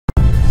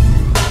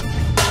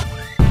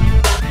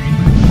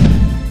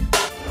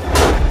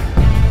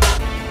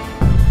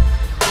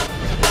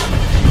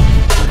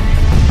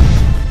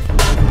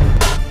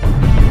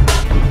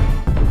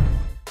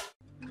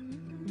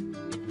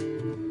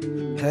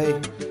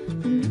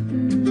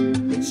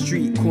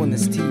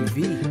Streetcornerztv.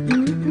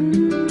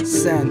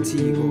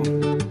 Santego,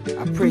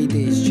 I pray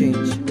days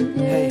change.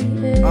 Hey,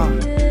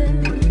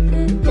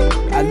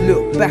 I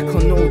look back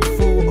on old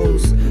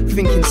photos,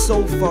 thinking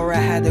so far I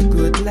had a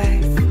good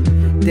life.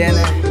 Then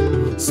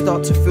I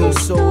start to feel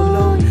so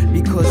low,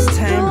 because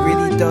time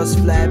really does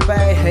fly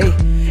by. Hey,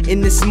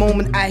 in this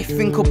moment I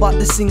think about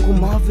the single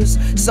mothers,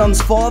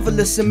 sons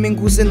fatherless and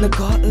mingles in the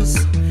gutters.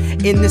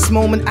 In this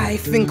moment I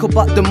think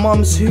about the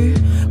mums who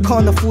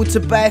can't afford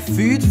to buy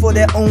food for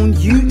their own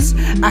youths.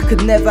 I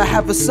could never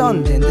have a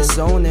son, then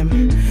disown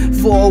him.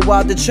 For a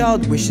while the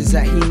child wishes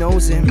that he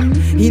knows him.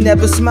 He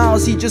never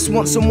smiles, he just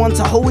wants someone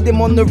to hold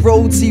him on the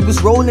roads he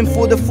was rolling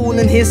for the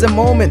fallen. Here's a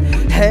moment,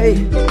 hey,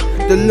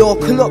 the law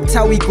clocked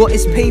how he got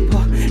his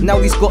paper. Now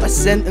he's got a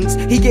sentence.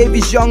 He gave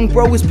his young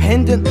bro his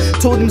pendant,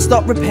 told him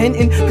stop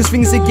repenting, cause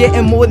things are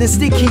getting more than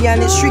sticky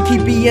and it's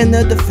tricky being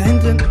a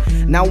defendant.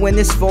 Now when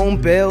his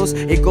phone bells,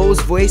 it goes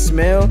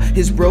voicemail.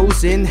 His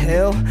bro's in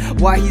hell,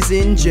 why he's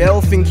in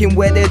jail, thinking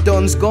where their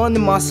don's gone, it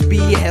must be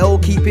hell.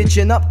 Keep it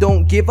chin up,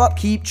 don't give up,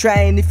 keep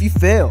trying if you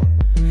fail.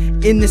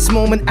 In this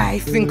moment I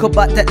think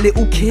about that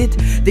little kid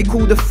they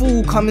called a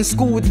fool, coming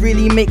school would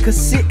really make her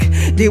sick.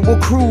 They were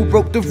cruel,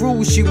 broke the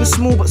rules, she was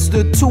small but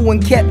stood tall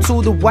and kept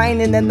all the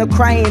whining and the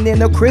crying in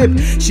her crib.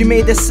 She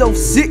made herself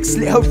sick,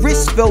 slit her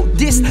wrist, felt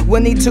dissed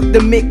when they took the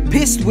mick,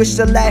 pissed, wished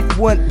her life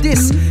weren't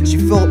this. She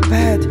felt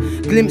bad,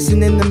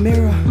 glimpsing in the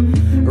mirror,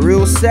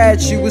 real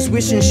sad, she was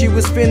wishing she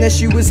was finished,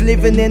 she was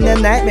living in a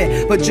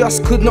nightmare, but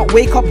just could not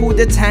wake up all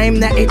the time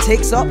that it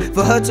takes up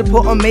for her to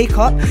put on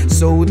makeup.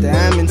 So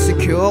damn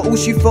insecure, all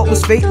she felt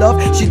was fake love.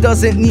 She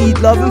doesn't need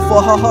loving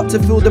for her heart to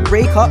feel the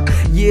breakup.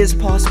 Years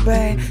passed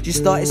by, she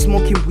started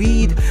smoking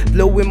weed,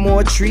 blowing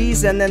more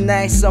trees and a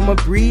nice summer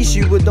breeze.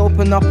 She would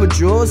open up her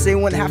drawers, they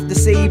wouldn't have to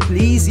say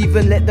please,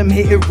 even let them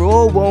hit it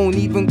raw, won't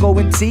even go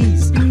and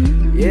tease.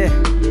 Yeah,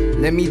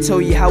 let me tell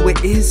you how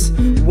it is.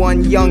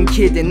 One young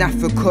kid in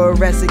Africa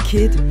as a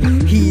kid,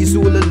 he's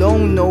all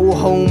alone, no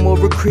home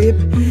or a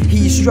crib.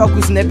 He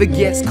struggles, never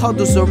gets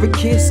cuddles or a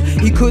kiss.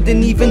 He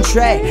couldn't even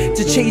try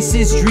to chase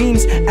his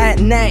dreams. At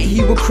night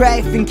he would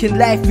cry, thinking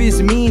life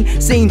is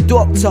mean, saying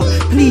doctor,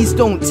 please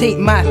don't take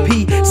my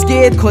pee.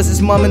 Scared cause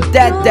his mum and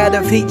dad died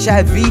of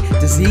HIV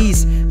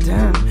disease.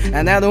 Damn,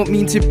 and I don't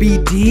mean to be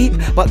deep,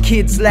 but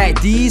kids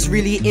like these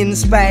really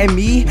inspire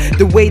me.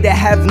 The way they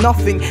have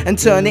nothing and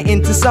turn it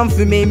into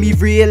something made me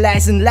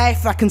realize in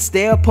life I can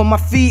stay up on my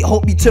feet.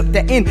 Hope you took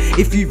that in.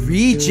 If you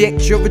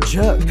reject, you're a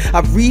jerk. I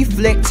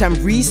reflect and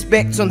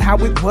respect on how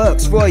it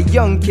works for a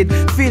young kid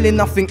feeling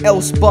nothing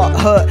else but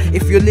hurt.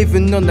 If you're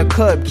living on the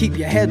curb, keep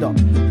your head up.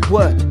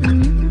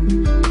 Word.